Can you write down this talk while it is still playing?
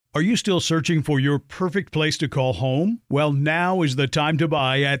Are you still searching for your perfect place to call home? Well, now is the time to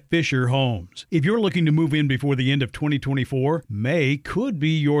buy at Fisher Homes. If you're looking to move in before the end of 2024, May could be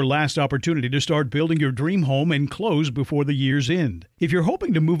your last opportunity to start building your dream home and close before the year's end. If you're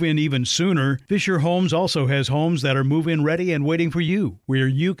hoping to move in even sooner, Fisher Homes also has homes that are move-in ready and waiting for you, where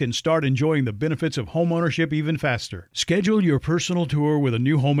you can start enjoying the benefits of homeownership even faster. Schedule your personal tour with a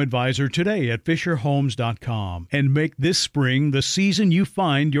new home advisor today at FisherHomes.com and make this spring the season you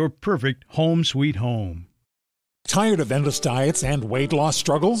find your perfect home sweet home. Tired of endless diets and weight loss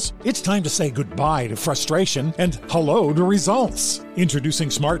struggles? It's time to say goodbye to frustration and hello to results. Introducing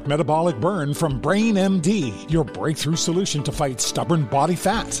Smart Metabolic Burn from Brain MD, your breakthrough solution to fight stubborn body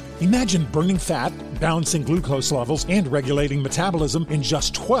fat. Imagine burning fat, balancing glucose levels, and regulating metabolism in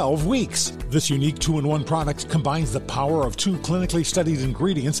just 12 weeks. This unique 2-in-1 product combines the power of 2 clinically studied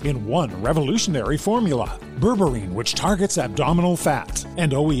ingredients in one revolutionary formula. Berberine, which targets abdominal fat,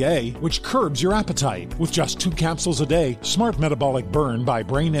 and OEA, which curbs your appetite. With just 2 capsules a day, Smart Metabolic Burn by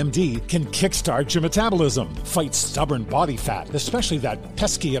Brain MD can kickstart your metabolism, fight stubborn body fat, especially that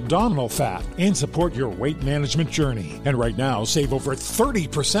pesky abdominal fat, and support your weight management journey. And right now, save over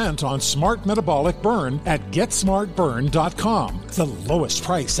 30% on Smart Metabolic Burn at GetSmartBurn.com. The lowest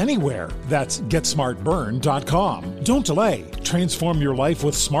price anywhere. That's GetSmartBurn.com. Don't delay. Transform your life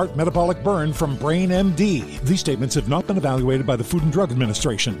with Smart Metabolic Burn from Brain MD. These statements have not been evaluated by the Food and Drug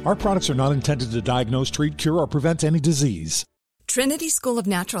Administration. Our products are not intended to diagnose, treat, cure, or prevent any disease. Trinity School of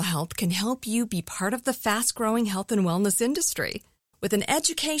Natural Health can help you be part of the fast-growing health and wellness industry. With an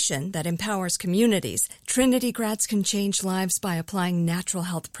education that empowers communities, Trinity grads can change lives by applying natural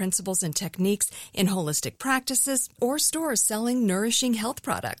health principles and techniques in holistic practices or stores selling nourishing health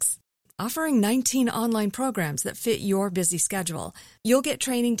products. Offering 19 online programs that fit your busy schedule, you'll get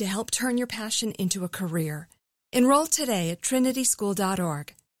training to help turn your passion into a career. Enroll today at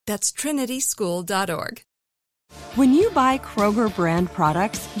trinityschool.org. That's trinityschool.org. When you buy Kroger brand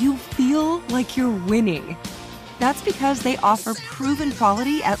products, you feel like you're winning. That's because they offer proven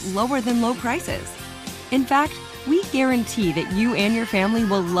quality at lower than low prices. In fact, we guarantee that you and your family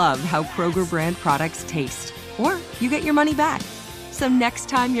will love how Kroger brand products taste, or you get your money back. So next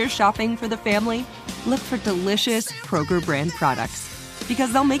time you're shopping for the family, look for delicious Kroger brand products,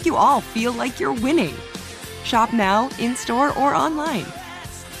 because they'll make you all feel like you're winning. Shop now, in-store, or online.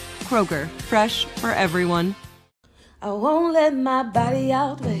 Kroger, fresh for everyone. I won't let my body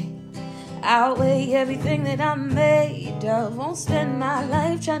outweigh everything that I'm made of. Won't spend my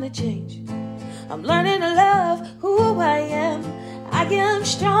life trying to change. I'm learning to love who I am. I am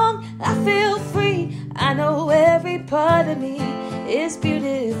strong, I feel free. I know every part of me is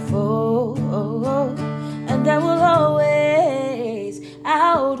beautiful, and I will always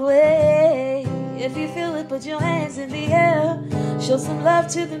outweigh. If you feel it, put your hands in the air. Show some love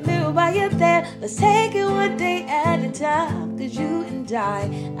to the mirror while you're there. Let's take it one day at a time, 'cause you and I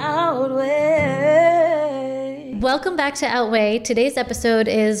outweigh. Welcome back to Outweigh. Today's episode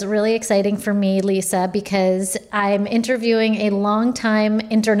is really exciting for me, Lisa, because I'm interviewing a longtime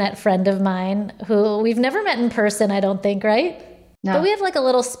internet friend of mine who we've never met in person, I don't think, right? No. But we have like a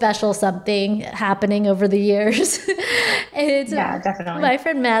little special something happening over the years. Yeah, definitely. My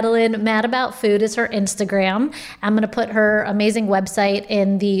friend Madeline, Mad About Food is her Instagram. I'm going to put her amazing website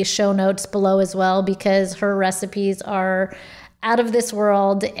in the show notes below as well, because her recipes are out of this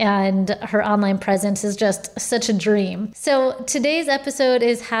world and her online presence is just such a dream. So today's episode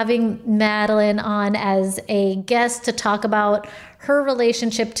is having Madeline on as a guest to talk about her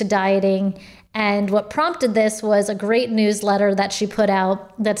relationship to dieting. And what prompted this was a great newsletter that she put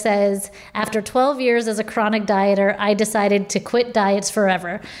out that says, after 12 years as a chronic dieter, I decided to quit diets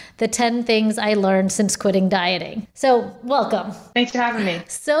forever. The 10 things I learned since quitting dieting. So welcome. Thanks for having me.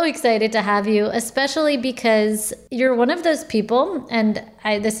 So excited to have you, especially because you're one of those people, and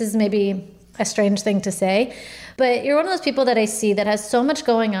this is maybe a strange thing to say, but you're one of those people that I see that has so much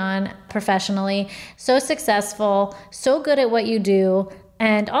going on professionally, so successful, so good at what you do,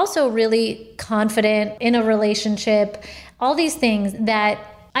 and also really confident in a relationship, all these things that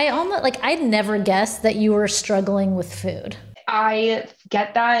I'd never guessed that you were struggling with food. I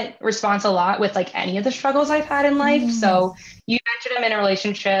get that response a lot with like any of the struggles I've had in life. So you mentioned I'm in a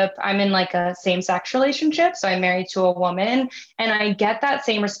relationship. I'm in like a same-sex relationship. So I'm married to a woman, and I get that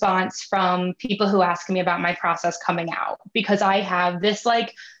same response from people who ask me about my process coming out, because I have this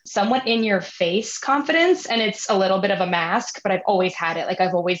like somewhat in your face confidence, and it's a little bit of a mask, but I've always had it. Like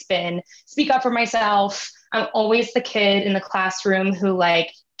I've always been speak up for myself. I'm always the kid in the classroom who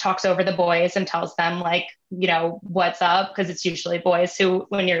like talks over the boys and tells them like what's up, because it's usually boys who,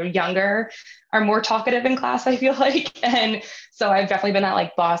 when you're younger, are more talkative in class, I feel like. And so I've definitely been that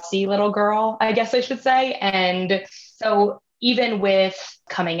like bossy little girl, I guess I should say. And so even with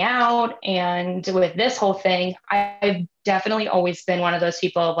coming out and with this whole thing, I've definitely always been one of those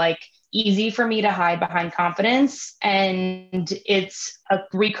people, like, easy for me to hide behind confidence. And it's a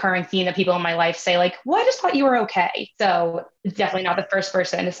recurring theme that people in my life say, like, well, I just thought you were okay. So definitely not the first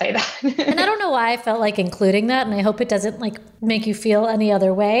person to say that. And I don't know why I felt like including that. And I hope it doesn't like make you feel any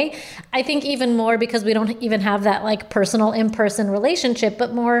other way. I think even more because we don't even have that like personal in-person relationship,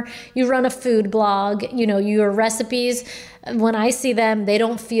 but more you run a food blog, your recipes, when I see them, they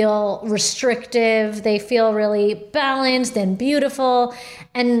don't feel restrictive. They feel really balanced and beautiful.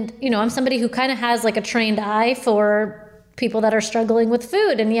 And, I'm somebody who kind of has like a trained eye for people that are struggling with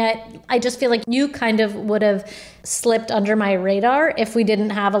food. And yet I just feel like you kind of would have slipped under my radar if we didn't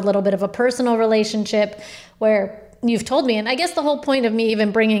have a little bit of a personal relationship where you've told me. And I guess the whole point of me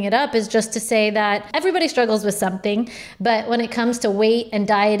even bringing it up is just to say that everybody struggles with something. But when it comes to weight and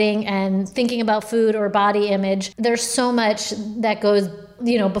dieting and thinking about food or body image, there's so much that goes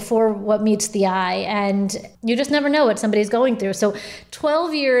before what meets the eye, and you just never know what somebody's going through. So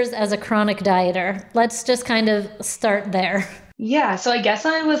 12 years as a chronic dieter, let's just kind of start there. Yeah. So I guess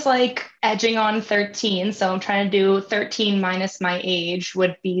I was like edging on 13. So I'm trying to do 13 minus my age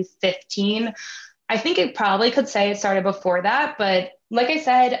would be 15. I think it probably could say it started before that, but like I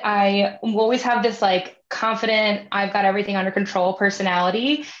said, I always have this like confident, I've got everything under control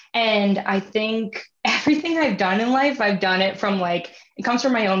personality. And I think everything I've done in life, I've done it from like, it comes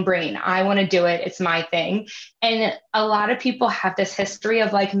from my own brain. I want to do it. It's my thing. And a lot of people have this history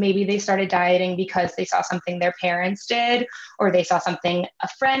of like, maybe they started dieting because they saw something their parents did, or they saw something a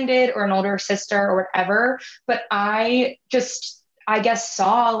friend did, or an older sister or whatever. But I guess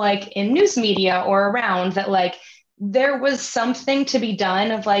saw like in news media or around that like there was something to be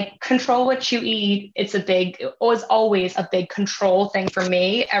done of like control what you eat. It was always a big control thing for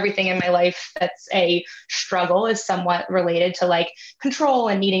me. Everything in my life that's a struggle is somewhat related to like control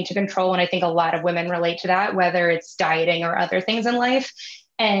and needing to control. And I think a lot of women relate to that, whether it's dieting or other things in life.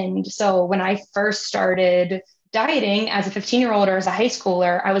 And so when I first started dieting as a 15-year-old or as a high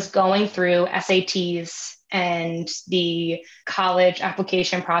schooler, I was going through SATs and the college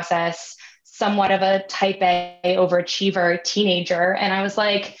application process, somewhat of a type A overachiever teenager. And I was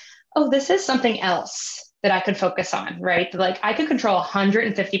like, oh, this is something else that I could focus on, right? Like I could control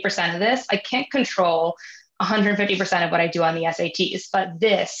 150% of this. I can't control 150% of what I do on the SATs, but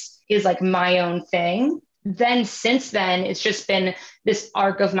this is like my own thing. Then since then, it's just been this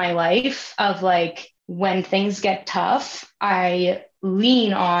arc of my life of like, when things get tough, I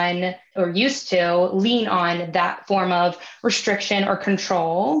lean on, or used to lean on, that form of restriction or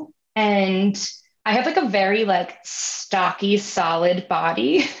control. And I have like a very like stocky, solid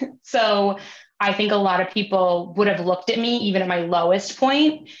body. So I think a lot of people would have looked at me even at my lowest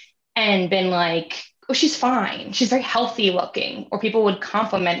point and been like, oh, she's fine. She's very healthy looking. Or people would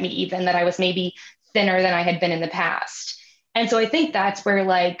compliment me even that I was maybe thinner than I had been in the past. And so I think that's where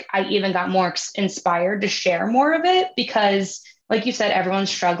like I even got more inspired to share more of it, because like you said, everyone's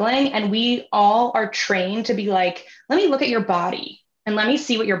struggling and we all are trained to be like, let me look at your body and let me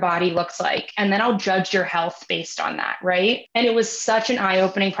see what your body looks like. And then I'll judge your health based on that. Right. And it was such an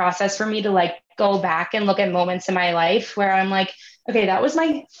eye-opening process for me to like go back and look at moments in my life where I'm like, okay, that was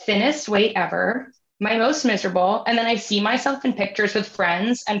my thinnest weight ever, my most miserable. And then I see myself in pictures with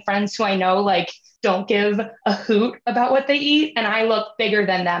friends and friends who I know like don't give a hoot about what they eat. And I look bigger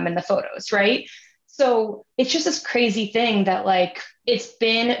than them in the photos. Right. So it's just this crazy thing that like, it's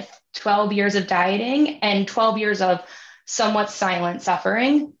been 12 years of dieting and 12 years of somewhat silent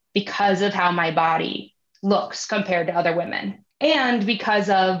suffering because of how my body looks compared to other women. And because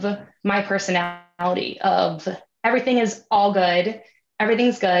of my personality of everything is all good.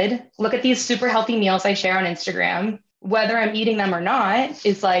 Everything's good. Look at these super healthy meals I share on Instagram. Whether I'm eating them or not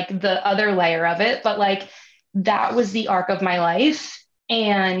is like the other layer of it. But like, that was the arc of my life.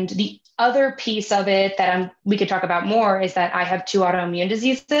 And the other piece of it that we could talk about more is that I have 2 autoimmune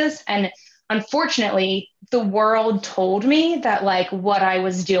diseases. And unfortunately, the world told me that like what I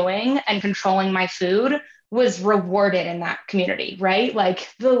was doing and controlling my food was rewarded in that community, right? Like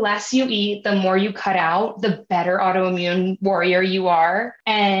the less you eat, the more you cut out, the better autoimmune warrior you are.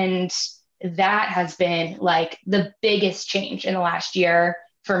 And that has been like the biggest change in the last year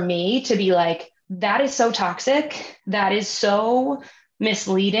for me, to be like, that is so toxic. That is so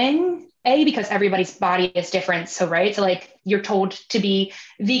misleading. Because everybody's body is different. So, right. So like you're told to be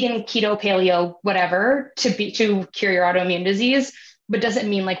vegan, keto, paleo, whatever, to cure your autoimmune disease, but doesn't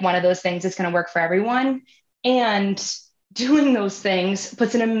mean like one of those things is going to work for everyone. And doing those things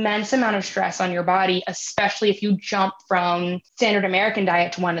puts an immense amount of stress on your body, especially if you jump from standard American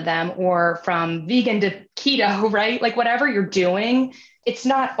diet to one of them, or from vegan to keto, right? Like whatever you're doing, it's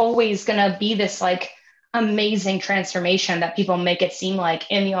not always going to be this like amazing transformation that people make it seem like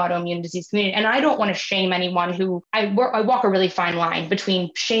in the autoimmune disease community. And I don't want to shame anyone who I walk a really fine line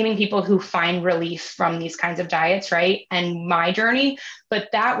between shaming people who find relief from these kinds of diets, right? And my journey. But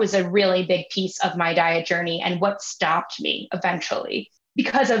that was a really big piece of my diet journey and what stopped me eventually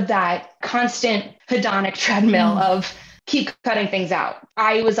because of that constant hedonic treadmill of keep cutting things out.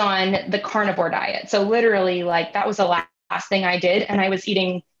 I was on the carnivore diet. So literally like that was the last thing I did. And I was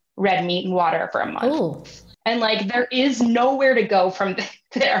eating red meat and water for a month. Ooh. And like, there is nowhere to go from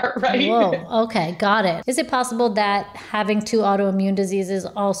there, right? Whoa. Okay. Got it. Is it possible that having 2 autoimmune diseases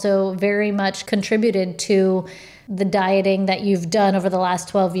also very much contributed to the dieting that you've done over the last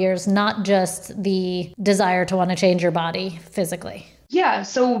 12 years, not just the desire to want to change your body physically? Yeah.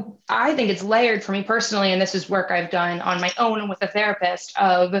 So I think it's layered for me personally. And this is work I've done on my own with a therapist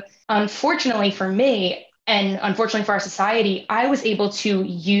of, unfortunately for me, and unfortunately for our society, I was able to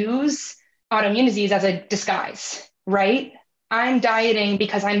use autoimmune disease as a disguise, right? I'm dieting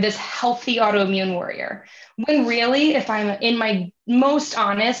because I'm this healthy autoimmune warrior. When really, if I'm in my most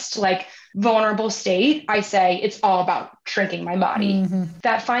honest, like vulnerable state, I say it's all about shrinking my body. Mm-hmm.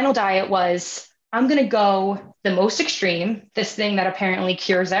 That final diet was, I'm going to go the most extreme, this thing that apparently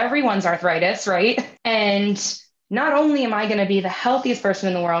cures everyone's arthritis, right? And not only am I going to be the healthiest person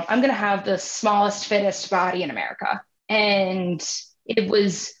in the world, I'm going to have the smallest, fittest body in America. And it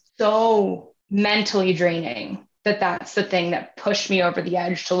was so mentally draining that that's the thing that pushed me over the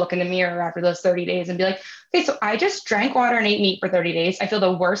edge to look in the mirror after those 30 days and be like, okay, so I just drank water and ate meat for 30 days. I feel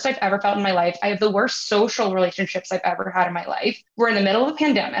the worst I've ever felt in my life. I have the worst social relationships I've ever had in my life. We're in the middle of a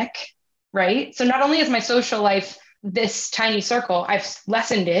pandemic, right? So not only is my social life this tiny circle, I've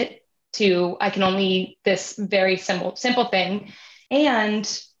lessened it to I can only eat this very simple thing.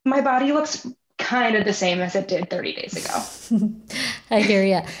 And my body looks kind of the same as it did 30 days ago. I hear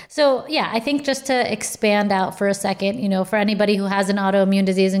you. So yeah, I think just to expand out for a second, you know, for anybody who has an autoimmune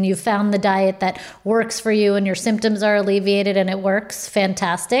disease and you've found the diet that works for you and your symptoms are alleviated and it works,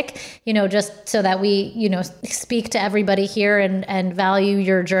 fantastic. You know, just so that we, you know, speak to everybody here and value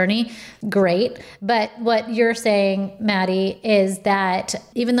your journey, great. But what you're saying, Maddie, is that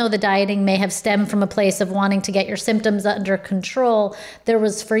even though the dieting may have stemmed from a place of wanting to get your symptoms under control, there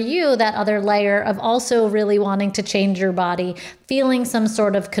was for you that other layer of also really wanting to change your body, feeling some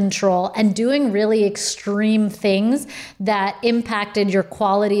sort of control and doing really extreme things that impacted your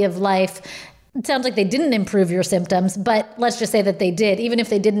quality of life. It sounds like they didn't improve your symptoms, but let's just say that they did. Even if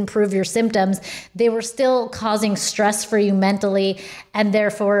they didn't improve your symptoms, they were still causing stress for you mentally and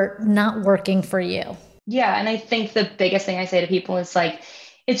therefore not working for you. Yeah. And I think the biggest thing I say to people is like,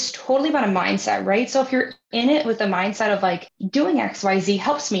 it's totally about a mindset, right? So if you're in it with the mindset of like doing XYZ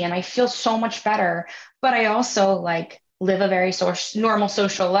helps me and I feel so much better, but I also like live a very normal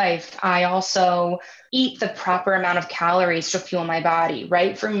social life. I also eat the proper amount of calories to fuel my body,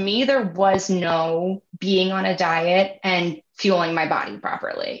 right? For me, there was no being on a diet and fueling my body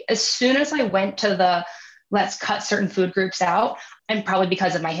properly. As soon as I went to the let's cut certain food groups out, and probably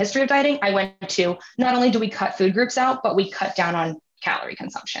because of my history of dieting, I went to not only do we cut food groups out, but we cut down on calorie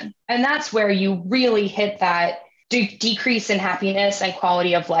consumption. And that's where you really hit that decrease in happiness and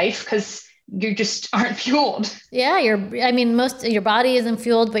quality of life because you just aren't fueled. Yeah, most your body isn't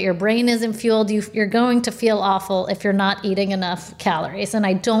fueled, but your brain isn't fueled. You're going to feel awful if you're not eating enough calories. And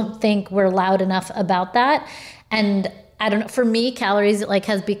I don't think we're loud enough about that. And I don't know, for me, calories like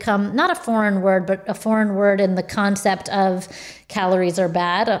has become not a foreign word, but a foreign word in the concept of calories are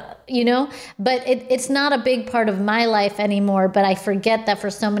bad, you know, but it's not a big part of my life anymore. But I forget that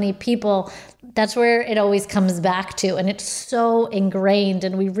for so many people, that's where it always comes back to. And it's so ingrained.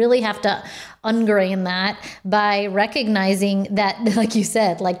 And we really have to ungrain that by recognizing that, like you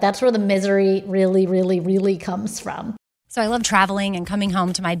said, like that's where the misery really, really, really comes from. So I love traveling and coming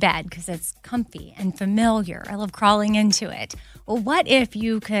home to my bed because it's comfy and familiar. I love crawling into it. Well, what if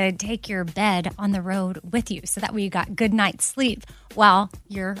you could take your bed on the road with you so that way you got good night's sleep while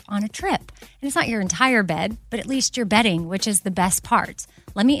you're on a trip? And it's not your entire bed, but at least your bedding, which is the best part.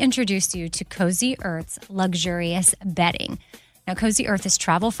 Let me introduce you to Cozy Earth's luxurious bedding. Now, Cozy Earth is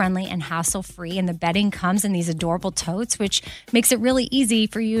travel-friendly and hassle-free, and the bedding comes in these adorable totes, which makes it really easy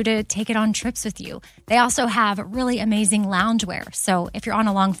for you to take it on trips with you. They also have really amazing loungewear, so if you're on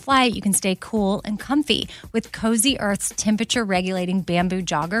a long flight, you can stay cool and comfy with Cozy Earth's temperature-regulating bamboo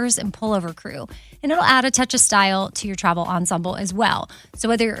joggers and pullover crew. And it'll add a touch of style to your travel ensemble as well. So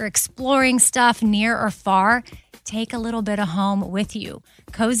whether you're exploring stuff near or far, take a little bit of home with you.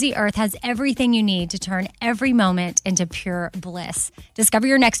 Cozy Earth has everything you need to turn every moment into pure bliss. Discover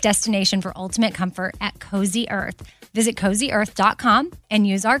your next destination for ultimate comfort at Cozy Earth. Visit CozyEarth.com and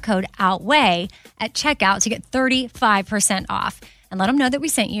use our code OUTWEIGH at checkout to get 35% off. And let them know that we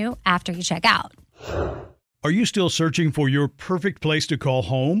sent you after you check out. Are you still searching for your perfect place to call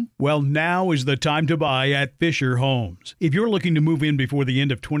home? Well, now is the time to buy at Fisher Homes. If you're looking to move in before the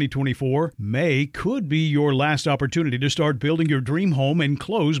end of 2024, May could be your last opportunity to start building your dream home and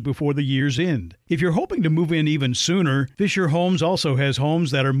close before the year's end. If you're hoping to move in even sooner, Fisher Homes also has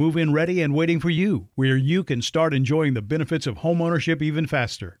homes that are move-in ready and waiting for you, where you can start enjoying the benefits of homeownership even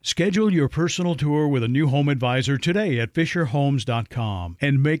faster. Schedule your personal tour with a new home advisor today at FisherHomes.com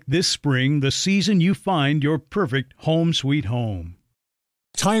and make this spring the season you find your perfect home sweet home.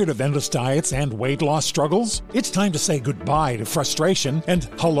 Tired of endless diets and weight loss struggles? It's time to say goodbye to frustration and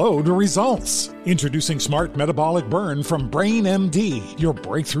hello to results. Introducing Smart Metabolic Burn from Brain MD, your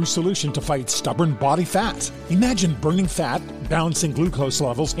breakthrough solution to fight stubborn body fat. Imagine burning fat, balancing glucose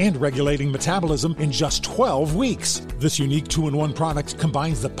levels, and regulating metabolism in just 12 weeks. This unique 2-in-1 product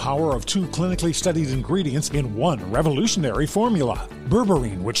combines the power of 2 clinically studied ingredients in one revolutionary formula.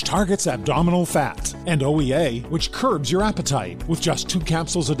 Berberine, which targets abdominal fat, and OEA, which curbs your appetite. With just 2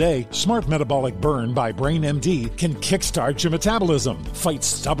 capsules a day, Smart Metabolic Burn by Brain MD can kickstart your metabolism, fight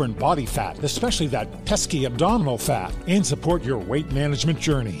stubborn body fat, especially that pesky abdominal fat, and support your weight management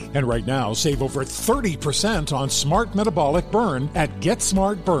journey. And right now, save over 30% on Smart Metabolic Burn at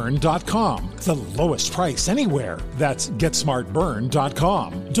GetSmartBurn.com. The lowest price anywhere. That's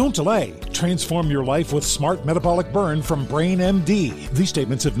GetSmartBurn.com. Don't delay. Transform your life with Smart Metabolic Burn from Brain MD. These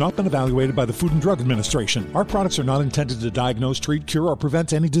statements have not been evaluated by the Food and Drug Administration. Our products are not intended to diagnose, treat, cure, or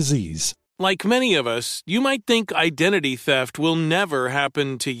prevent any disease. Like many of us, you might think identity theft will never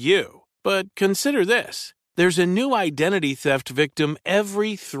happen to you. But consider this. There's a new identity theft victim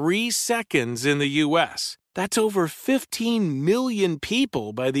every 3 seconds in the U.S. That's over 15 million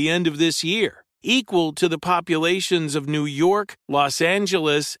people by the end of this year, equal to the populations of New York, Los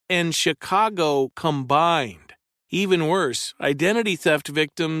Angeles, and Chicago combined. Even worse, identity theft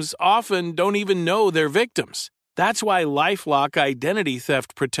victims often don't even know they're victims. That's why LifeLock Identity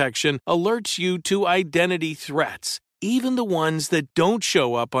Theft Protection alerts you to identity threats, even the ones that don't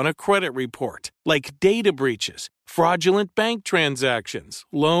show up on a credit report, like data breaches, fraudulent bank transactions,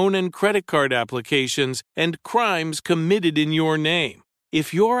 loan and credit card applications, and crimes committed in your name.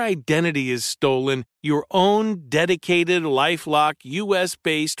 If your identity is stolen, your own dedicated LifeLock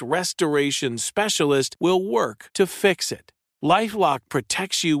U.S.-based restoration specialist will work to fix it. LifeLock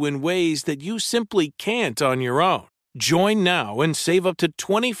protects you in ways that you simply can't on your own. Join now and save up to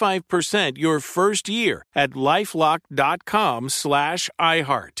 25% your first year at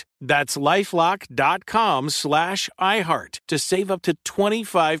LifeLock.com/iHeart. That's LifeLock.com/iHeart to save up to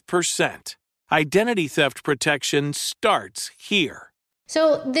 25%. Identity theft protection starts here.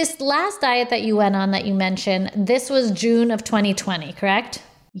 So this last diet that you went on that you mentioned, this was June of 2020, correct?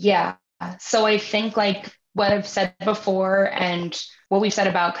 Yeah. So I think like what I've said before and what we've said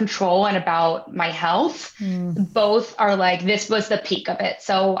about control and about my health, both are like, this was the peak of it.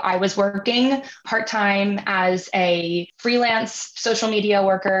 So I was working part-time as a freelance social media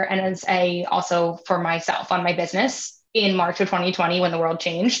worker and as also for myself on my business in March of 2020 when the world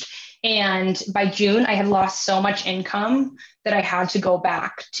changed. And by June, I had lost so much income that I had to go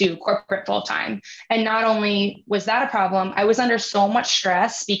back to corporate full-time. And not only was that a problem, I was under so much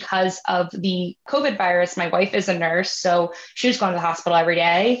stress because of the COVID virus. My wife is a nurse, so she was going to the hospital every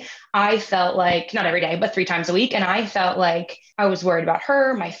day. I felt like, not every day, but 3 times a week. And I felt like I was worried about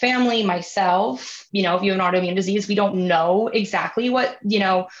her, my family, myself. You know, if you have an autoimmune disease, we don't know exactly what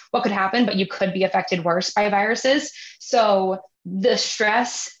could happen, but you could be affected worse by viruses. So the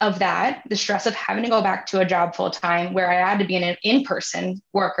stress of that, the stress of having to go back to a job full time where I had to be an in-person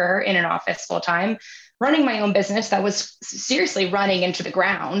worker in an office full time, running my own business that was seriously running into the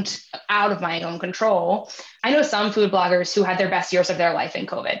ground out of my own control. I know some food bloggers who had their best years of their life in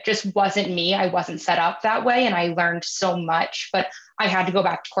COVID. Just wasn't me. I wasn't set up that way. And I learned so much, but I had to go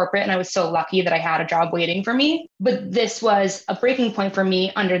back to corporate and I was so lucky that I had a job waiting for me. But this was a breaking point for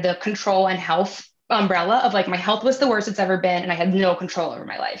me under the control and health umbrella of like, my health was the worst it's ever been. And I had no control over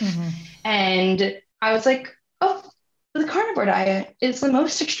my life. And I was like, oh, The carnivore diet is the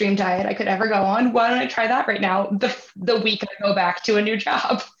most extreme diet I could ever go on. Why don't I try that right now? The week I go back to a new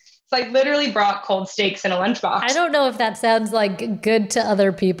job. So I literally brought cold steaks in a lunchbox. I don't know if that sounds like good to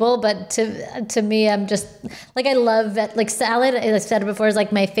other people, but to me, I'm just like, I love that. Like salad, as I've said before, is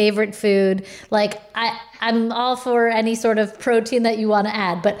like my favorite food. Like I'm all for any sort of protein that you want to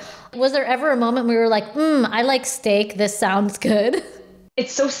add. But was there ever a moment where you were like, I like steak. This sounds good.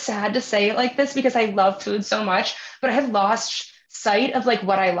 It's so sad to say it like this because I love food so much, but I have lost sight of like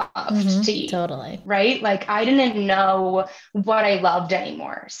what I loved to eat. Totally. Right? Like I didn't know what I loved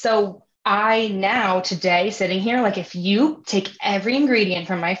anymore. So I now today sitting here, like if you take every ingredient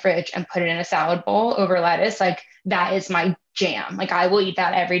from my fridge and put it in a salad bowl over lettuce, like that is my jam. Like I will eat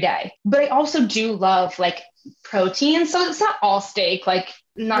that every day. But I also do love like protein. So it's not all steak, like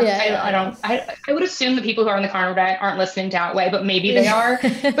not, I would assume the people who are on the carnivore diet aren't listening to Outweigh, but maybe they are,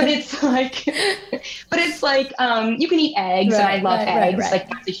 but it's like, you can eat eggs and I love eggs. Right. Like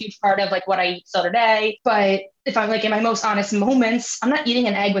that's a huge part of like what I eat still today. But if I'm like in my most honest moments, I'm not eating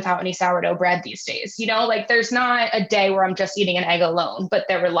an egg without any sourdough bread these days, you know, like there's not a day where I'm just eating an egg alone, but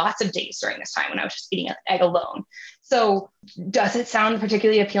there were lots of days during this time when I was just eating an egg alone. So does it sound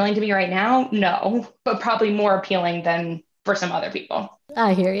particularly appealing to me right now? No, but probably more appealing than for some other people.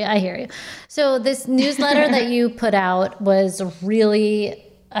 I hear you. So this newsletter that you put out was really,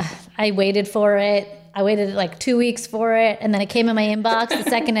 I waited for it. I waited like 2 weeks for it. And then it came in my inbox. The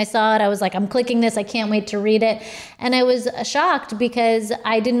second I saw it, I was like, I'm clicking this. I can't wait to read it. And I was shocked because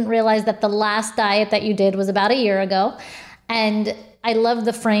I didn't realize that the last diet that you did was about a year ago. And I love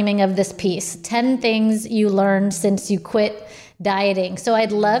the framing of this piece. 10 things you learned since you quit dieting. So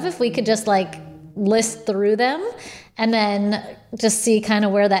I'd love if we could just like list through them and then just see kind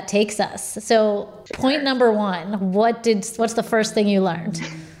of where that takes us. So point number 1, what's the first thing you learned?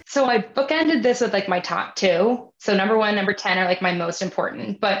 So I bookended this with like my top 2. So number 1, number 10 are like my most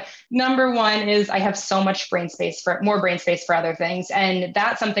important, but number 1 is I have so much more brain space for other things. And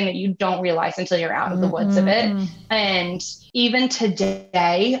that's something that you don't realize until you're out of the woods of it. And even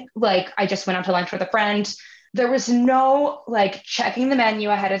today, like I just went out to lunch with a friend. There was no like checking the menu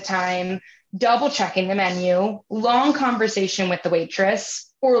ahead of time, double checking the menu, long conversation with the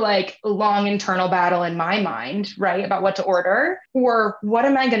waitress, or like a long internal battle in my mind, right, about what to order, or what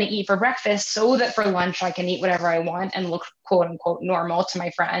am I going to eat for breakfast so that for lunch I can eat whatever I want and look quote unquote normal to my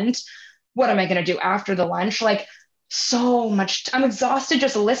friend. What am I going to do after the lunch? Like so much, I'm exhausted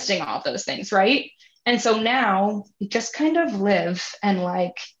just listing all of those things, right? And so now you just kind of live and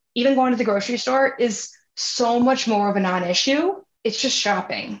like even going to the grocery store is so much more of a non-issue. It's just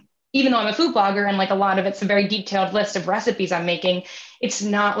shopping. Even though I'm a food blogger and like a lot of it's a very detailed list of recipes I'm making, it's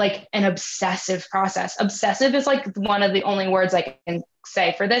not like an obsessive process. Obsessive is like one of the only words I can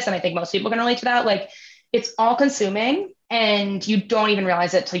say for this. And I think most people can relate to that. Like it's all consuming and you don't even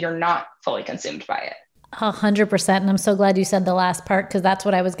realize it till you're not fully consumed by it. 100%. And I'm so glad you said the last part because that's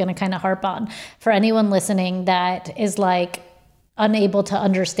what I was going to kind of harp on. For anyone listening that is like unable to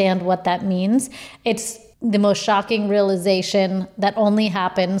understand what that means, it's the most shocking realization that only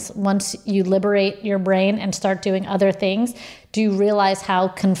happens once you liberate your brain and start doing other things. Do you realize how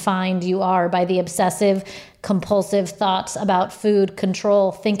confined you are by the obsessive, compulsive thoughts about food,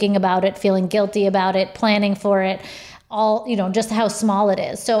 control, thinking about it, feeling guilty about it, planning for it, all, you know, just how small it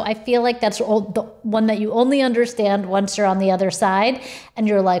is. So I feel like that's the one that you only understand once you're on the other side and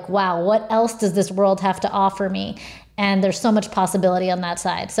you're like, wow, what else does this world have to offer me? And there's so much possibility on that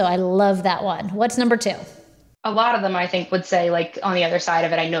side. So I love that one. What's number 2? A lot of them, I think, would say like on the other side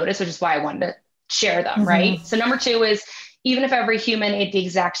of it, I noticed, which is why I wanted to share them, right? So number 2 is even if every human ate the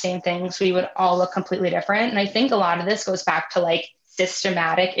exact same things, we would all look completely different. And I think a lot of this goes back to like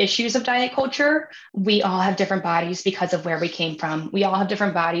systematic issues of diet culture. We all have different bodies because of where we came from. We all have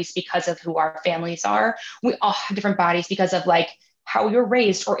different bodies because of who our families are. We all have different bodies because of like how we were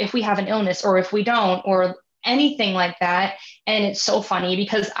raised, or if we have an illness, or if we don't, or anything like that. And it's so funny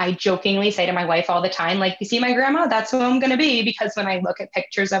because I jokingly say to my wife all the time, like, you see my grandma, that's who I'm going to be. Because when I look at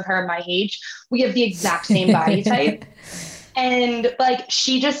pictures of her my age, we have the exact same body type. And like,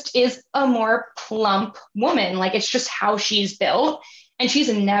 she just is a more plump woman. Like, it's just how she's built. And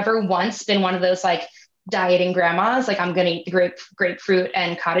she's never once been one of those like dieting grandmas. Like, I'm going to eat the grapefruit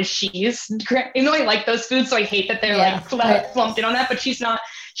and cottage cheese. Even though I like those foods, so I hate that they're lumped in on that, but she's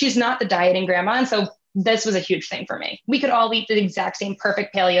not the dieting grandma. And so this was a huge thing for me. We could all eat the exact same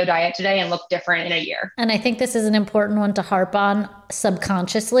perfect paleo diet today and look different in a year. And I think this is an important one to harp on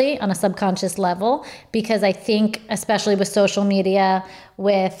subconsciously, on a subconscious level, because I think, especially with social media,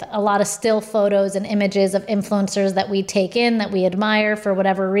 with a lot of still photos and images of influencers that we take in, that we admire for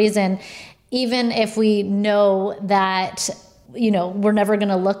whatever reason, even if we know that, we're never going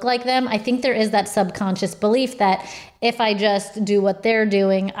to look like them, I think there is that subconscious belief that if I just do what they're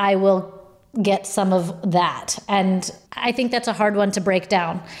doing, I will get some of that. And I think that's a hard one to break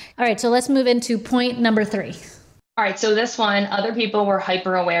down. All right, so let's move into point number 3. All right, so this one, other people were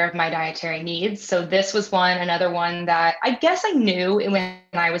hyper aware of my dietary needs. So this was another one that I guess I knew when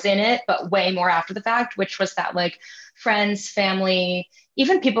I was in it, but way more after the fact, which was that like friends, family,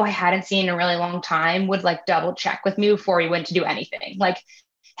 even people I hadn't seen in a really long time would like double check with me before we went to do anything. Like,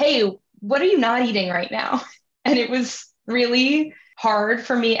 hey, what are you not eating right now? And it was really hard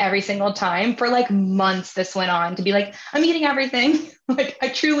for me every single time. For like months this went on, to be like, I'm eating everything. Like I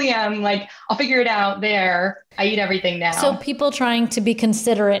truly am. Like I'll figure it out there. I eat everything now. So people trying to be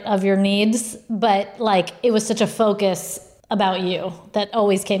considerate of your needs, but like it was such a focus about you that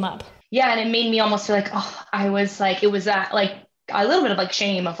always came up. Yeah. And it made me almost feel like, oh, I was like, it was that like a little bit of like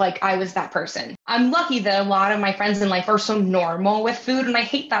shame of like, I was that person. I'm lucky that a lot of my friends in life are so normal with food. And I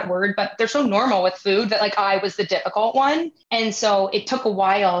hate that word, but they're so normal with food that like I was the difficult one. And so it took a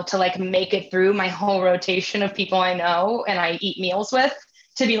while to like make it through my whole rotation of people I know and I eat meals with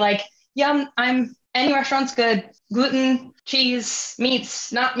to be like, yeah, I'm any restaurant's good. Gluten, cheese,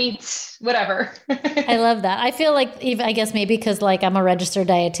 meats, not meats, whatever. I love that. I feel like, I guess maybe because like I'm a registered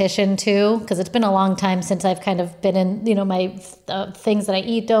dietitian too, because it's been a long time since I've kind of been in, my things that I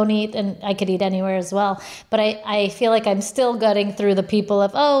eat, don't eat, and I could eat anywhere as well. But I feel like I'm still gutting through the people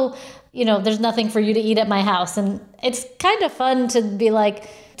of, there's nothing for you to eat at my house. And it's kind of fun to be like,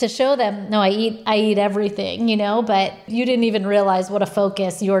 to show them, no, I eat everything, but you didn't even realize what a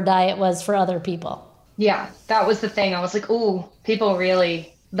focus your diet was for other people. Yeah, that was the thing. I was like, ooh, people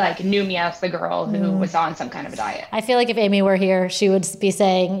really like knew me as the girl who was on some kind of a diet. I feel like if Amy were here, she would be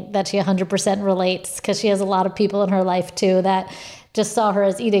saying that she 100% relates because she has a lot of people in her life too that just saw her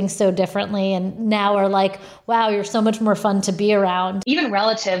as eating so differently and now are like, wow, you're so much more fun to be around. Even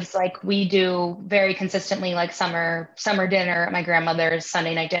relatives, like we do very consistently like summer dinner at my grandmother's,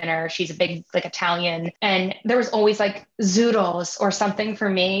 Sunday night dinner. She's a big like Italian. And there was always like zoodles or something for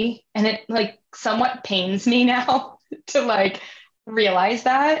me. And it like somewhat pains me now to like realize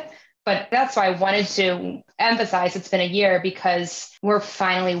that. But that's why I wanted to emphasize it's been a year because we're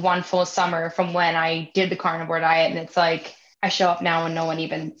finally one full summer from when I did the carnivore diet. And it's like, I show up now and no one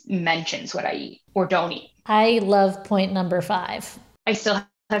even mentions what I eat or don't eat. I love point number 5. I still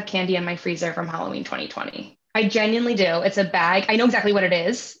have candy in my freezer from Halloween 2020. I genuinely do. It's a bag. I know exactly what it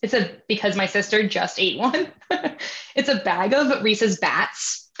is. Because my sister just ate one. It's a bag of Reese's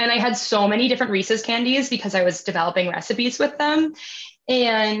Bats. And I had so many different Reese's candies because I was developing recipes with them.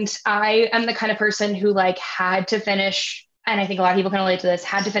 And I am the kind of person who like had to finish, and I think a lot of people can relate to this,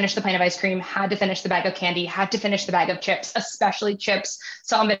 had to finish the pint of ice cream, had to finish the bag of candy, had to finish the bag of chips, especially chips.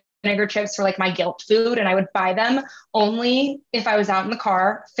 Salt and vinegar chips were like my guilt food. And I would buy them only if I was out in the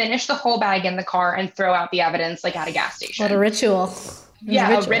car, finish the whole bag in the car and throw out the evidence like at a gas station. What a ritual.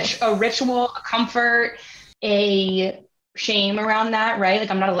 Yeah, a ritual, a comfort, a shame around that, right? Like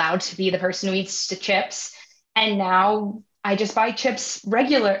I'm not allowed to be the person who eats the chips. And now I just buy chips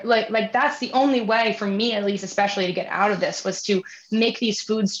regular. Like that's the only way for me, at least, especially to get out of this, was to make these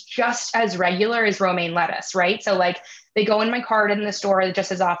foods just as regular as romaine lettuce, right? So like they go in my cart in the store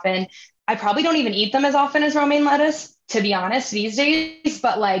just as often. I probably don't even eat them as often as romaine lettuce, to be honest, these days.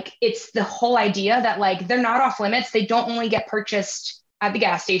 But like, it's the whole idea that like, they're not off limits. They don't only get purchased at the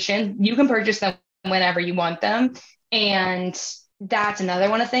gas station. You can purchase them whenever you want them. And that's another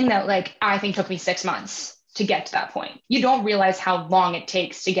one of thing that like, I think took me 6 months to get to that point. You don't realize how long it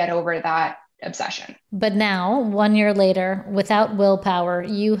takes to get over that obsession. But now, 1 year later, without willpower,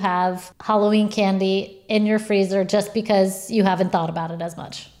 you have Halloween candy in your freezer just because you haven't thought about it as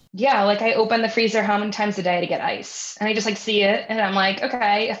much. Yeah, like I open the freezer how many times a day to get ice? And I just like see it and I'm like,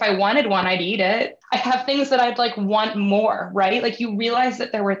 okay, if I wanted one, I'd eat it. I have things that I'd like want more, right? Like you realize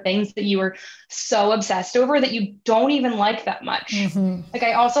that there were things that you were so obsessed over that you don't even like that much. Mm-hmm. Like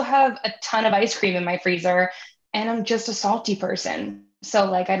I also have a ton of ice cream in my freezer and I'm just a salty person.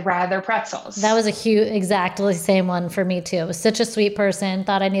 So like I'd rather pretzels. That was a huge, exactly the same one for me too. I was such a sweet person,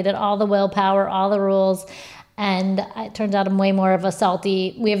 thought I needed all the willpower, all the rules. And it turns out I'm way more of a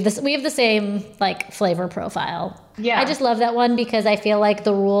salty. We have the same like flavor profile. Yeah. I just love that one because I feel like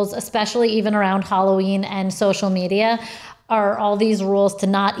the rules, especially even around Halloween and social media, are all these rules to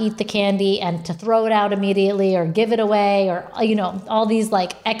not eat the candy and to throw it out immediately or give it away or, all these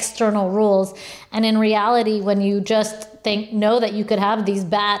like external rules. And in reality, when you just know that you could have these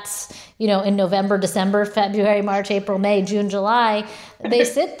bats, in November, December, February, March, April, May, June, July, they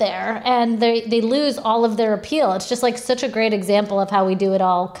sit there and they lose all of their appeal. It's just like such a great example of how we do it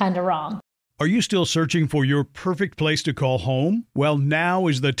all kind of wrong. Are you still searching for your perfect place to call home? Well, now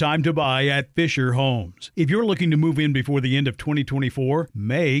is the time to buy at Fisher Homes. If you're looking to move in before the end of 2024,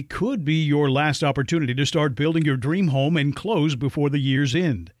 May could be your last opportunity to start building your dream home and close before the year's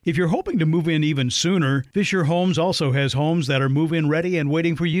end. If you're hoping to move in even sooner, Fisher Homes also has homes that are move-in ready and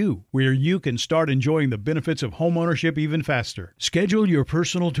waiting for you, where you can start enjoying the benefits of homeownership even faster. Schedule your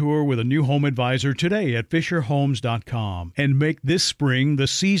personal tour with a new home advisor today at FisherHomes.com and make this spring the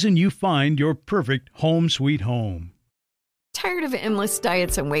season you find your perfect home sweet home. Tired of endless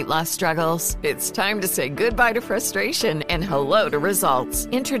diets and weight loss struggles? It's time to say goodbye to frustration and hello to results.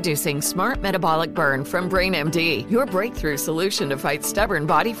 Introducing Smart Metabolic Burn from BrainMD, your breakthrough solution to fight stubborn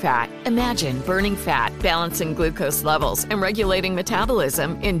body fat. Imagine burning fat, balancing glucose levels, and regulating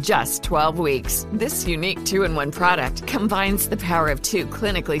metabolism in just 12 weeks. This unique 2-in-1 product combines the power of 2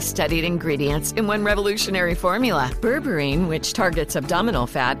 clinically studied ingredients in one revolutionary formula. Berberine, which targets abdominal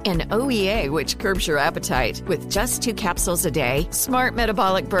fat, and OEA, which curbs your appetite. With just 2 capsules a day, Smart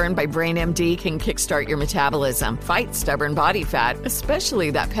Metabolic Burn by BrainMD can kickstart your metabolism, fight stubborn body fat,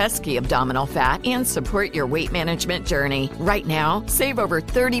 especially that pesky abdominal fat, and support your weight management journey. Right now, save over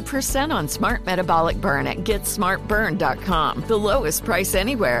 30% on Smart Metabolic Burn at GetSmartBurn.com. The lowest price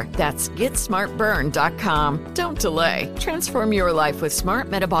anywhere. That's GetSmartBurn.com. Don't delay. Transform your life with Smart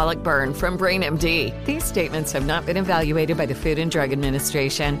Metabolic Burn from BrainMD. These statements have not been evaluated by the Food and Drug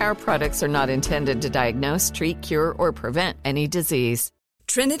Administration. Our products are not intended to diagnose, treat, cure, or prevent any disease.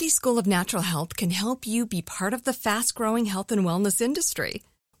 Trinity School of Natural Health can help you be part of the fast-growing health and wellness industry.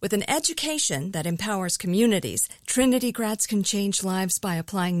 With an education that empowers communities, Trinity grads can change lives by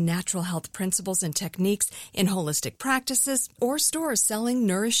applying natural health principles and techniques in holistic practices or stores selling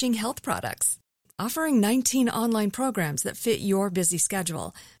nourishing health products. Offering 19 online programs that fit your busy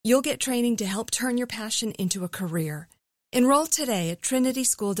schedule, you'll get training to help turn your passion into a career. Enroll today at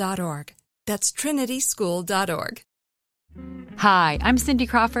trinityschool.org. That's trinityschool.org. Hi, I'm Cindy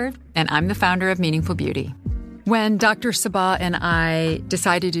Crawford, and I'm the founder of Meaningful Beauty. When Dr. Sabah and I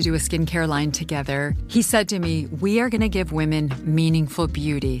decided to do a skincare line together, he said to me, we are going to give women meaningful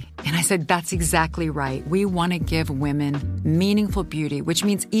beauty. And I said, that's exactly right. We want to give women meaningful beauty, which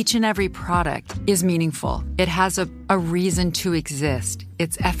means each and every product is meaningful. It has a reason to exist.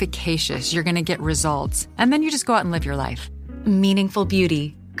 It's efficacious. You're going to get results. And then you just go out and live your life. Meaningful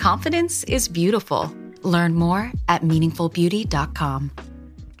Beauty. Confidence is beautiful. Learn more at meaningfulbeauty.com.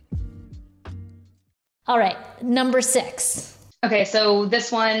 All right, number 6. Okay, so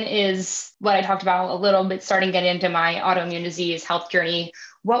this one is what I talked about a little bit, starting to get into my autoimmune disease health journey.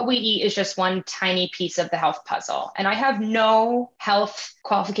 What we eat is just one tiny piece of the health puzzle. And I have no health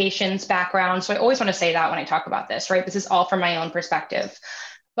qualifications background, so I always want to say that when I talk about this, right? This is all from my own perspective.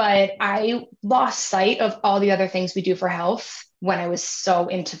 But I lost sight of all the other things we do for health when I was so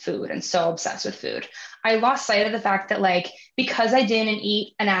into food and so obsessed with food. I lost sight of the fact that because I didn't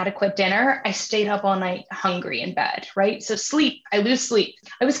eat an adequate dinner, I stayed up all night hungry in bed, right? So sleep, I lose sleep.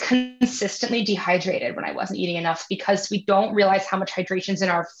 I was consistently dehydrated when I wasn't eating enough because we don't realize how much hydration's in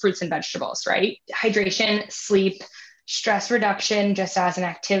our fruits and vegetables, right? Hydration, sleep, stress reduction, just as an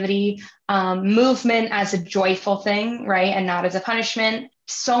activity, movement as a joyful thing, right? And not as a punishment.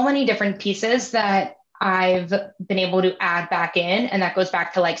 So many different pieces that I've been able to add back in. And that goes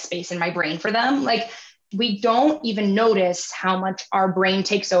back to space in my brain for them. We don't even notice how much our brain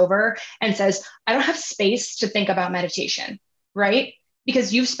takes over and says, I don't have space to think about meditation, right?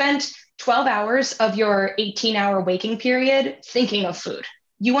 Because you've spent 12 hours of your 18-hour waking period thinking of food.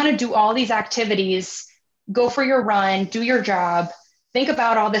 You want to do all these activities, go for your run, do your job, think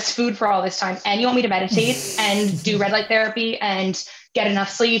about all this food for all this time. And you want me to meditate and do red light therapy and get enough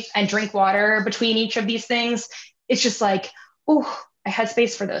sleep and drink water between each of these things. It's just I had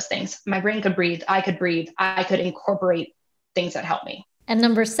space for those things. My brain could breathe. I could incorporate things that help me. And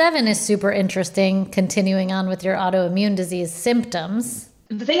number 7 is super interesting, continuing on with your autoimmune disease symptoms.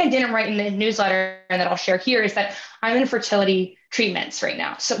 The thing I didn't write in the newsletter and that I'll share here is that I'm in fertility treatments right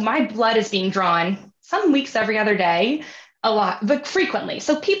now. So my blood is being drawn some weeks every other day, a lot, but frequently.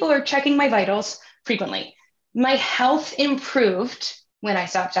 So people are checking my vitals frequently. My health improved when I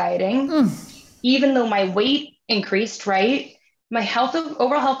stopped dieting, even though my weight increased, right? My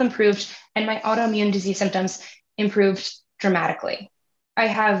overall health improved and my autoimmune disease symptoms improved dramatically. I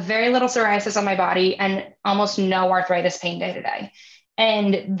have very little psoriasis on my body and almost no arthritis pain day to day.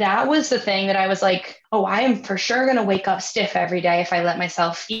 And that was the thing that I was like, I am for sure going to wake up stiff every day if I let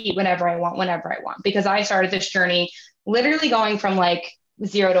myself eat whenever I want, because I started this journey literally going from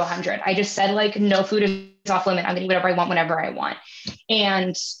 0 to 100. I just said no food is off limit. I'm going to eat whatever I want, whenever I want.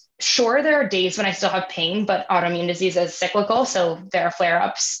 And Sure, there are days when I still have pain, but autoimmune disease is cyclical. So there are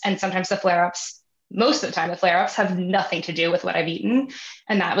flare-ups, and sometimes the flare-ups, most of the time, the flare-ups have nothing to do with what I've eaten.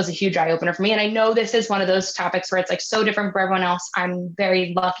 And that was a huge eye-opener for me. And I know this is one of those topics where it's like so different for everyone else. I'm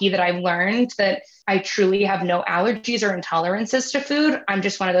very lucky that I've learned that I truly have no allergies or intolerances to food. I'm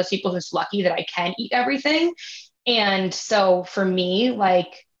just one of those people who's lucky that I can eat everything. And so for me,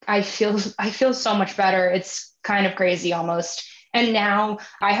 like, I feel so much better. It's kind of crazy almost. And now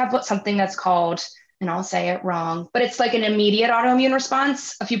I have something that's called, and I'll say it wrong, but it's like an immediate autoimmune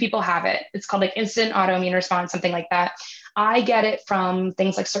response. A few people have it. It's called like instant autoimmune response, something like that. I get it from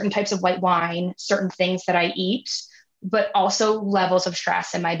things like certain types of white wine, certain things that I eat, but also levels of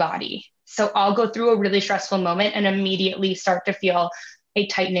stress in my body. So I'll go through a really stressful moment and immediately start to feel a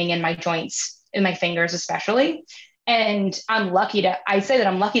tightening in my joints, in my fingers especially. And I say that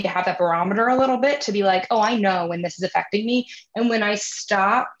I'm lucky to have that barometer a little bit to be like, oh, I know when this is affecting me. And when I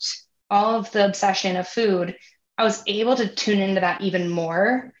stopped all of the obsession of food, I was able to tune into that even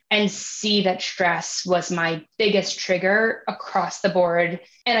more and see that stress was my biggest trigger across the board.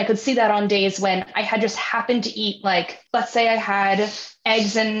 And I could see that on days when I had just happened to eat, like, let's say I had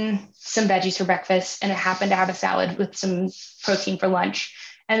eggs and some veggies for breakfast, and I happened to have a salad with some protein for lunch.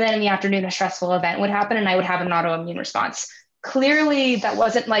 And then in the afternoon, a stressful event would happen and I would have an autoimmune response. Clearly, that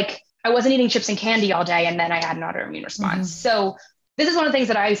wasn't like, I wasn't eating chips and candy all day and then I had an autoimmune response. So this is one of the things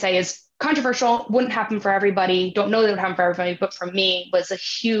that I say is controversial, wouldn't happen for everybody. Don't know that it would happen for everybody, but for me was a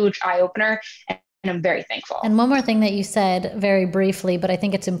huge eye opener. And I'm very thankful. And one more thing that you said very briefly, but I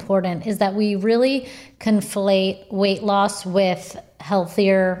think it's important, is that we really conflate weight loss with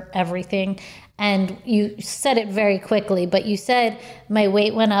healthier everything. And you said it very quickly, but you said my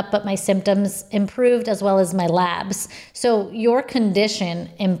weight went up, but my symptoms improved as well as my labs. So your condition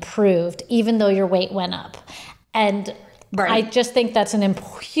improved even though your weight went up. And right. I just think that's an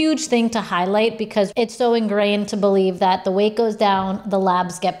huge thing to highlight because it's so ingrained to believe that the weight goes down, the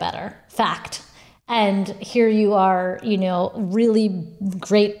labs get better. Fact. And here you are, really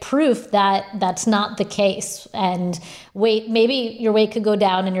great proof that that's not the case. And maybe your weight could go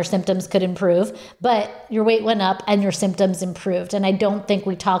down and your symptoms could improve, but your weight went up and your symptoms improved. And I don't think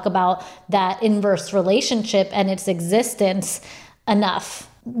we talk about that inverse relationship and its existence enough.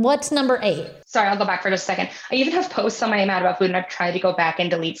 What's number 8? Sorry, I'll go back for just a second. I even have posts on my Mad About Food, and I've tried to go back and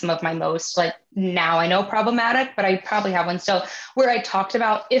delete some of my most, now I know problematic, but I probably have one still, where I talked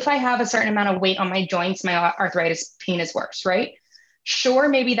about if I have a certain amount of weight on my joints, my arthritis pain is worse, right? Sure,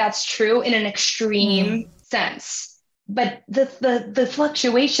 maybe that's true in an extreme sense, but the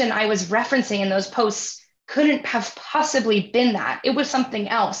fluctuation I was referencing in those posts couldn't have possibly been that. It was something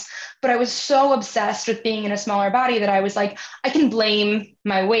else. But I was so obsessed with being in a smaller body that I was like, I can blame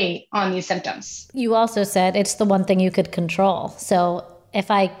my weight on these symptoms. You also said it's the one thing you could control. So if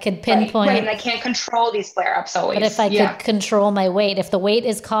I could pinpoint... Right, and I can't control these flare-ups always. But if I could control my weight, if the weight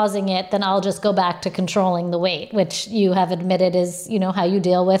is causing it, then I'll just go back to controlling the weight, which you have admitted is, how you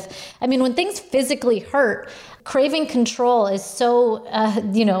deal with. I mean, when things physically hurt, craving control is so,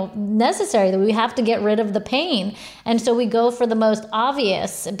 necessary that we have to get rid of the pain. And so we go for the most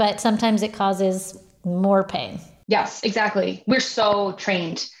obvious, but sometimes it causes more pain. Yes, exactly. We're so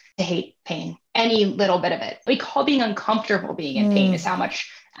trained to hate pain, any little bit of it. We call being uncomfortable being in pain is how much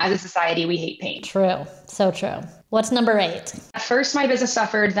as a society we hate pain. True. So true. What's number 8? At first, my business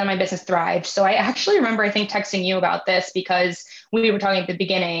suffered, then my business thrived. So I actually remember, I think, texting you about this because we were talking at the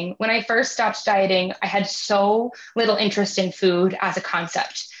beginning. When I first stopped dieting, I had so little interest in food as a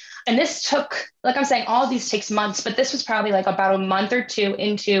concept. And this took, like I'm saying, all of these takes months, but this was probably like about a month or two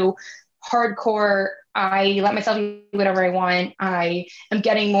into hardcore. I let myself eat whatever I want. I am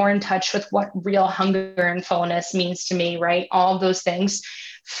getting more in touch with what real hunger and fullness means to me, right? All of those things.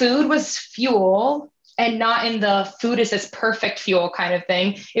 Food was fuel, and not in the food is this perfect fuel kind of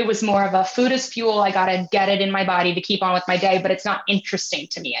thing. It was more of a food is fuel. I got to get it in my body to keep on with my day, but it's not interesting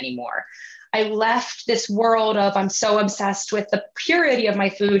to me anymore. I left this world of I'm so obsessed with the purity of my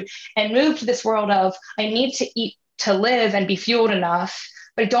food and moved to this world of I need to eat to live and be fueled enough,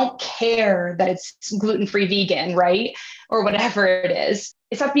 but I don't care that it's gluten-free vegan, right? Or whatever it is.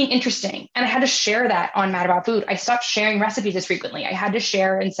 It stopped being interesting. And I had to share that on Mad About Food. I stopped sharing recipes as frequently. I had to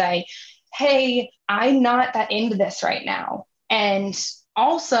share and say, hey, I'm not that into this right now. And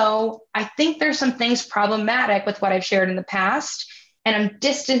also, I think there's some things problematic with what I've shared in the past. And I'm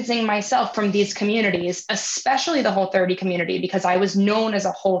distancing myself from these communities, especially the Whole30 community, because I was known as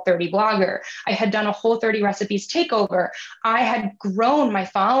a Whole30 blogger. I had done a Whole30 recipes takeover. I had grown my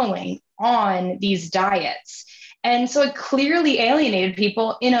following on these diets. And so it clearly alienated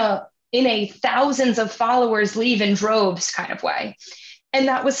people in a thousands of followers leave in droves kind of way. And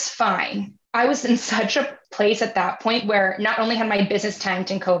that was fine. I was in such a place at that point where not only had my business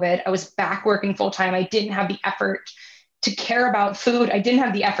tanked in COVID, I was back working full time. I didn't have the effort to care about food. I didn't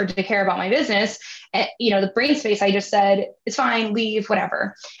have the effort to care about my business. And, the brain space, I just said, it's fine, leave,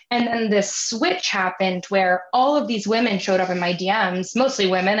 whatever. And then this switch happened where all of these women showed up in my DMs, mostly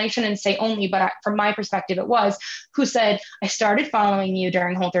women. I shouldn't say only, but from my perspective, it was, who said, I started following you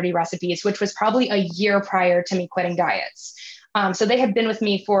during Whole30 Recipes, which was probably a year prior to me quitting diets. So they had been with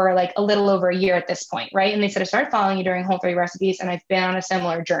me for like a little over a year at this point, right? And they said, I started following you during Whole30 Recipes, and I've been on a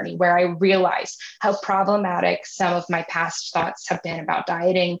similar journey where I realized how problematic some of my past thoughts have been about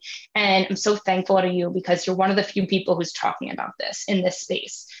dieting. And I'm so thankful to you because you're one of the few people who's talking about this in this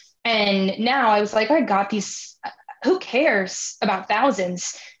space. And now I was like, I got these, who cares about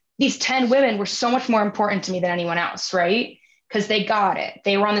thousands? These 10 women were so much more important to me than anyone else, right? Because they got it.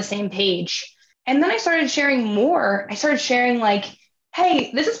 They were on the same page. And then I started sharing more. I started sharing like,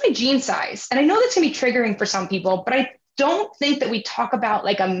 hey, this is my jean size. And I know that's going to be triggering for some people, but I don't think that we talk about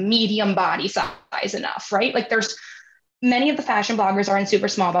like a medium body size enough, right? Like there's many of the fashion bloggers are in super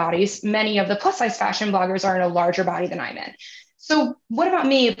small bodies. Many of the plus size fashion bloggers are in a larger body than I'm in. So what about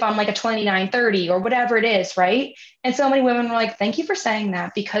me if I'm like a 29, 30 or whatever it is, right? And so many women were like, thank you for saying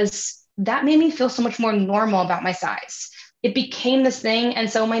that, because that made me feel so much more normal about my size. It became this thing. And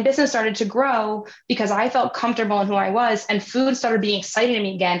so my business started to grow because I felt comfortable in who I was, and food started being exciting to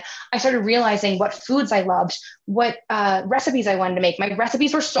me again. I started realizing what foods I loved, what recipes I wanted to make. My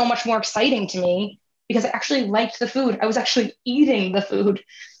recipes were so much more exciting to me because I actually liked the food. I was actually eating the food.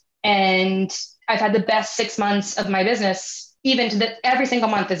 And I've had the best 6 months of my business. Even to that, every single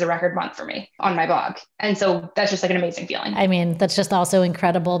month is a record month for me on my blog. And so that's just like an amazing feeling. I mean, that's just also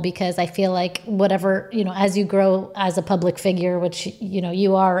incredible because I feel like whatever, as you grow as a public figure, which,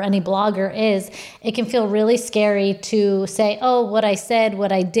 you are, any blogger is, it can feel really scary to say, oh, what I said,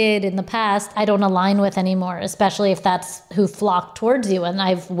 what I did in the past, I don't align with anymore, especially if that's who flocked towards you. And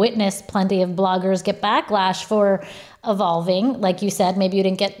I've witnessed plenty of bloggers get backlash for evolving. Like you said, maybe you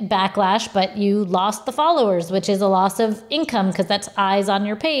didn't get backlash, but you lost the followers, which is a loss of income because that's eyes on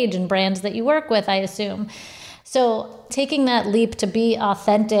your page and brands that you work with, I assume. So taking that leap to be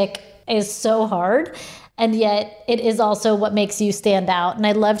authentic is so hard. And yet it is also what makes you stand out. And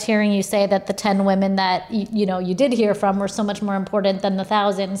I loved hearing you say that the 10 women that, you did hear from were so much more important than the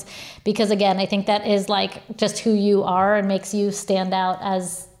thousands, because again, I think that is like just who you are and makes you stand out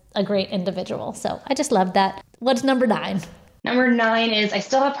as a great individual. So I just love that. What's number 9? Number 9 is I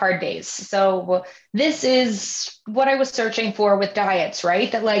still have hard days. So this is what I was searching for with diets,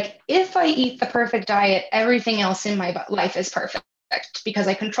 right? That like, if I eat the perfect diet, everything else in my life is perfect because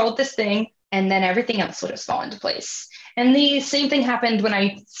I controlled this thing and then everything else will just fall into place. And the same thing happened when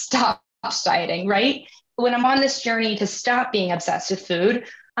I stopped dieting, right? When I'm on this journey to stop being obsessed with food,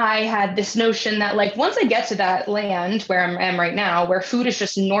 I had this notion that like, once I get to that land where I am right now, where food is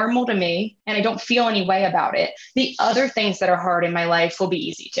just normal to me and I don't feel any way about it, the other things that are hard in my life will be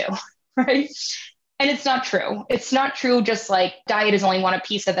easy too, right? And it's not true. It's not true. Just like diet is only one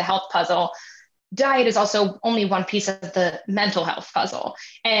piece of the health puzzle. Diet is also only one piece of the mental health puzzle.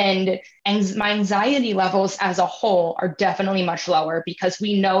 And my anxiety levels as a whole are definitely much lower because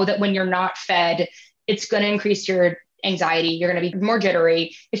we know that when you're not fed, it's going to increase your anxiety. You're going to be more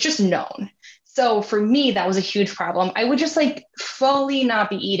jittery. It's just known. So for me, that was a huge problem. I would just like fully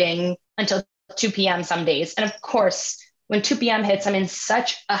not be eating until 2 p.m. some days. And of course, when 2 p.m. hits, I'm in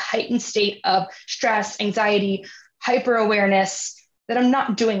such a heightened state of stress, anxiety, hyper awareness that I'm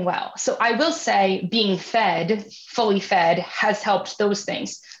not doing well. So I will say being fed, fully fed, has helped those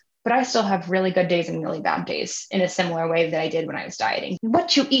things. But I still have really good days and really bad days in a similar way that I did when I was dieting.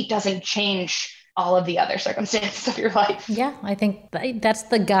 What you eat doesn't change all of the other circumstances of your life. Yeah, I think that's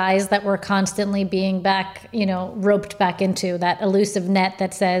the guise that we're constantly being roped back into, that elusive net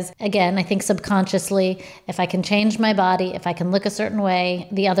that says, again, I think subconsciously, if I can change my body, if I can look a certain way,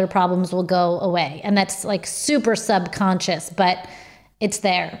 the other problems will go away. And that's like super subconscious, but it's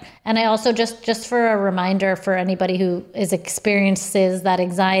there. And I also just for a reminder for anybody who experiences that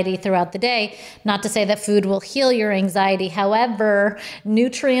anxiety throughout the day, not to say that food will heal your anxiety. However,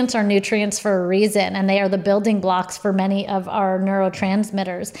 nutrients are nutrients for a reason, and they are the building blocks for many of our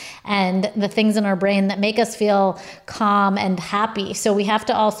neurotransmitters and the things in our brain that make us feel calm and happy. So we have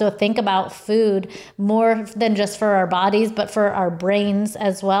to also think about food more than just for our bodies, but for our brains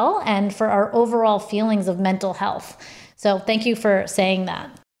as well, and for our overall feelings of mental health. So thank you for saying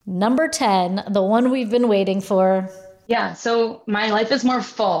that. Number 10, the one we've been waiting for. Yeah. So my life is more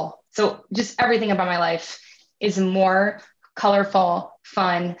full. So just everything about my life is more colorful,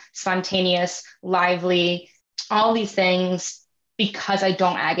 fun, spontaneous, lively, all these things, because I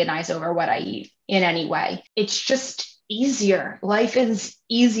don't agonize over what I eat in any way. It's just easier. Life is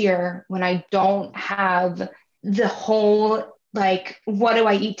easier when I don't have the whole, like, what do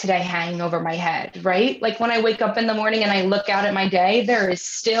I eat today hanging over my head, right? Like when I wake up in the morning and I look out at my day, there is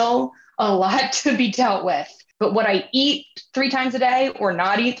still a lot to be dealt with. But what I eat 3 times a day or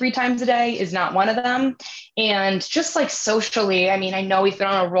not eat 3 times a day is not one of them. And just like socially, I mean, I know we've been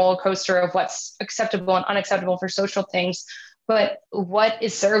on a roller coaster of what's acceptable and unacceptable for social things, but what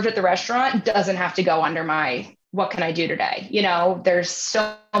is served at the restaurant doesn't have to go under my, what can I do today? You know, there's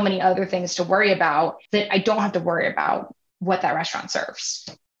so many other things to worry about that I don't have to worry about what that restaurant serves.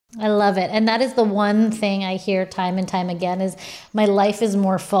 I love it. And that is the one thing I hear time and time again is my life is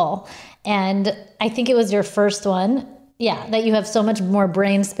more full. And I think it was your first one. Yeah, that you have so much more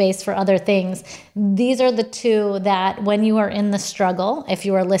brain space for other things. These are the two that when you are in the struggle, if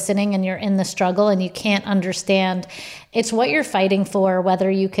you are listening and you're in the struggle and you can't understand, it's what you're fighting for,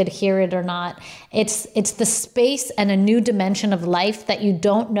 whether you could hear it or not. It's the space and a new dimension of life that you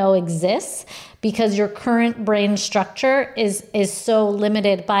don't know exists because your current brain structure is so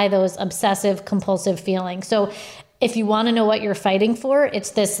limited by those obsessive compulsive feelings. So if you want to know what you're fighting for, it's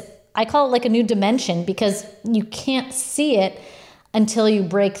this, I call it like a new dimension because you can't see it until you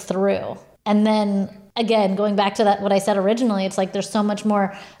break through. And then again, going back to that, what I said originally, it's like there's so much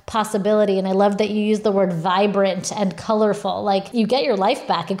more possibility. And I love that you use the word vibrant and colorful. Like you get your life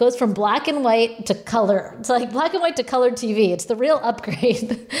back. It goes from black and white to color. It's like black and white to colored TV. It's the real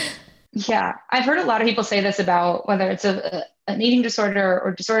upgrade. Yeah. I've heard a lot of people say this about whether it's an eating disorder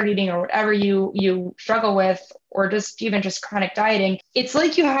or disordered eating or whatever you struggle with, or just even just chronic dieting. It's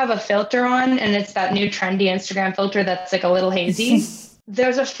like you have a filter on and it's that new trendy Instagram filter that's like a little hazy.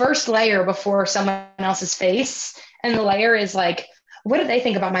 There's a first layer before someone else's face. And the layer is like, what do they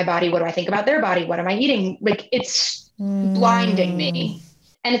think about my body? What do I think about their body? What am I eating? Like it's blinding me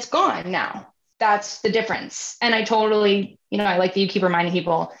and it's gone now. That's the difference. And I totally, I like that you keep reminding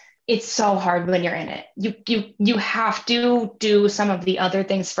people, it's so hard when you're in it. You have to do some of the other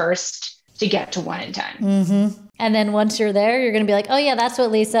things first to get to 1 in 10. Mm-hmm. And then once you're there, you're going to be like, oh yeah, that's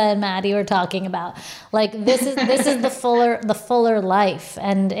what Lisa and Maddie were talking about. Like this is the fuller life,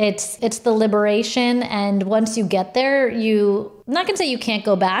 and it's the liberation. And once you get there, I'm not going to say you can't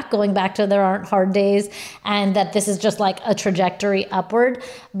go back, going back to there aren't hard days and that this is just like a trajectory upward.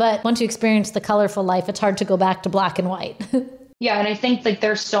 But once you experience the colorful life, it's hard to go back to black and white. Yeah. And I think like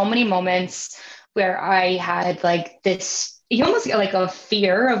there's so many moments where I had like this, you almost get like a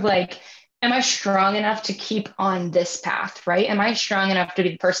fear of like, am I strong enough to keep on this path, right? Am I strong enough to be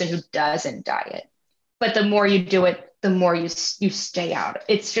the person who doesn't diet? But the more you do it, the more you stay out.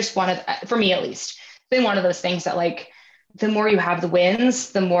 It's just for me at least, been one of those things that like, the more you have the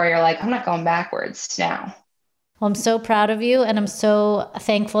wins, the more you're like, I'm not going backwards now. Well, I'm so proud of you, and I'm so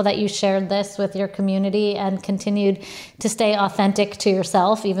thankful that you shared this with your community and continued to stay authentic to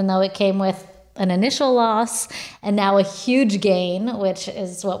yourself, even though it came with an initial loss and now a huge gain, which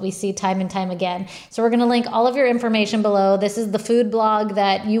is what we see time and time again. So we're going to link all of your information below. This is the food blog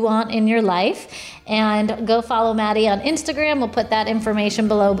that you want in your life. And go follow Maddie on Instagram. We'll put that information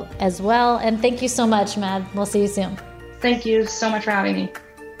below as well. And thank you so much, Mad. We'll see you soon. Thank you so much for having me.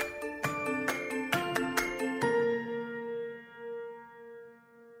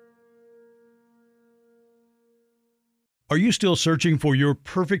 Are you still searching for your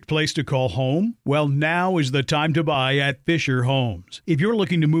perfect place to call home? Well, now is the time to buy at Fisher Homes. If you're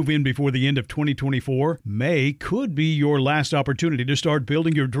looking to move in before the end of 2024, May could be your last opportunity to start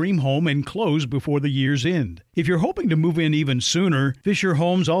building your dream home and close before the year's end. If you're hoping to move in even sooner, Fisher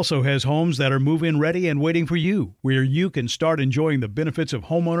Homes also has homes that are move-in ready and waiting for you, where you can start enjoying the benefits of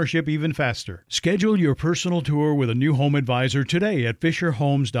homeownership even faster. Schedule your personal tour with a new home advisor today at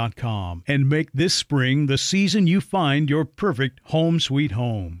FisherHomes.com and make this spring the season you find your perfect home sweet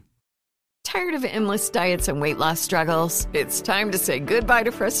home. Tired of endless diets and weight loss struggles? It's time to say goodbye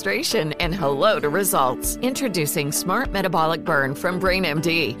to frustration and hello to results. Introducing Smart Metabolic Burn from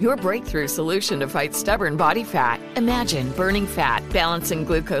BrainMD, your breakthrough solution to fight stubborn body fat. Imagine burning fat, balancing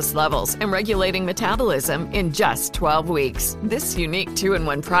glucose levels, and regulating metabolism in just 12 weeks. This unique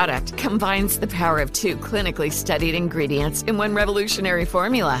 2-in-1 product combines the power of 2 clinically studied ingredients in one revolutionary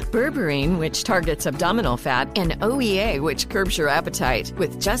formula. Berberine, which targets abdominal fat, and OEA, which curbs your appetite.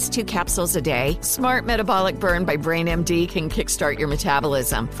 With just 2 capsules meals a day, Smart Metabolic Burn by Brain MD can kickstart your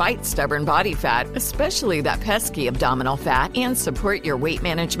metabolism, fight stubborn body fat, especially that pesky abdominal fat, and support your weight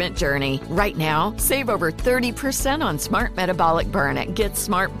management journey. Right now, save over 30% on Smart Metabolic Burn at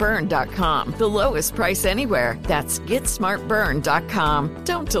GetSmartBurn.com. The lowest price anywhere. That's GetSmartBurn.com.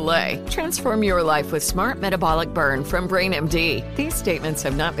 Don't delay. Transform your life with Smart Metabolic Burn from Brain MD. These statements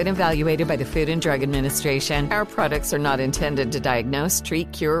have not been evaluated by the Food and Drug Administration. Our products are not intended to diagnose,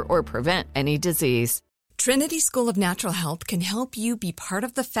 treat, cure, or prevent any disease. Trinity School of Natural Health can help you be part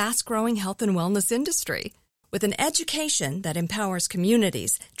of the fast-growing health and wellness industry. With an education that empowers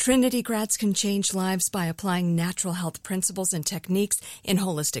communities, Trinity grads can change lives by applying natural health principles and techniques in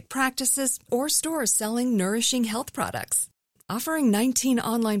holistic practices or stores selling nourishing health products. Offering 19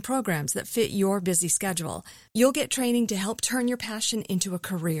 online programs that fit your busy schedule, you'll get training to help turn your passion into a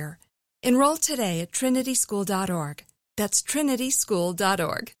career. Enroll today at trinityschool.org. That's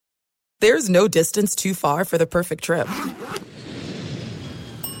trinityschool.org. There's no distance too far for the perfect trip.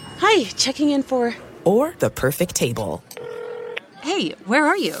 Hi, checking in for... Or the perfect table. Hey, where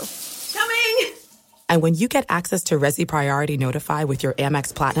are you? Coming! And when you get access to Resi Priority Notify with your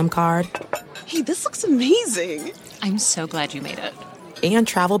Amex Platinum card... Hey, this looks amazing. I'm so glad you made it. And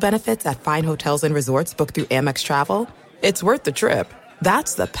travel benefits at fine hotels and resorts booked through Amex Travel, it's worth the trip.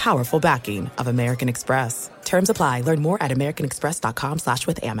 That's the powerful backing of American Express. Terms apply. Learn more at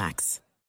americanexpress.com/withAmex.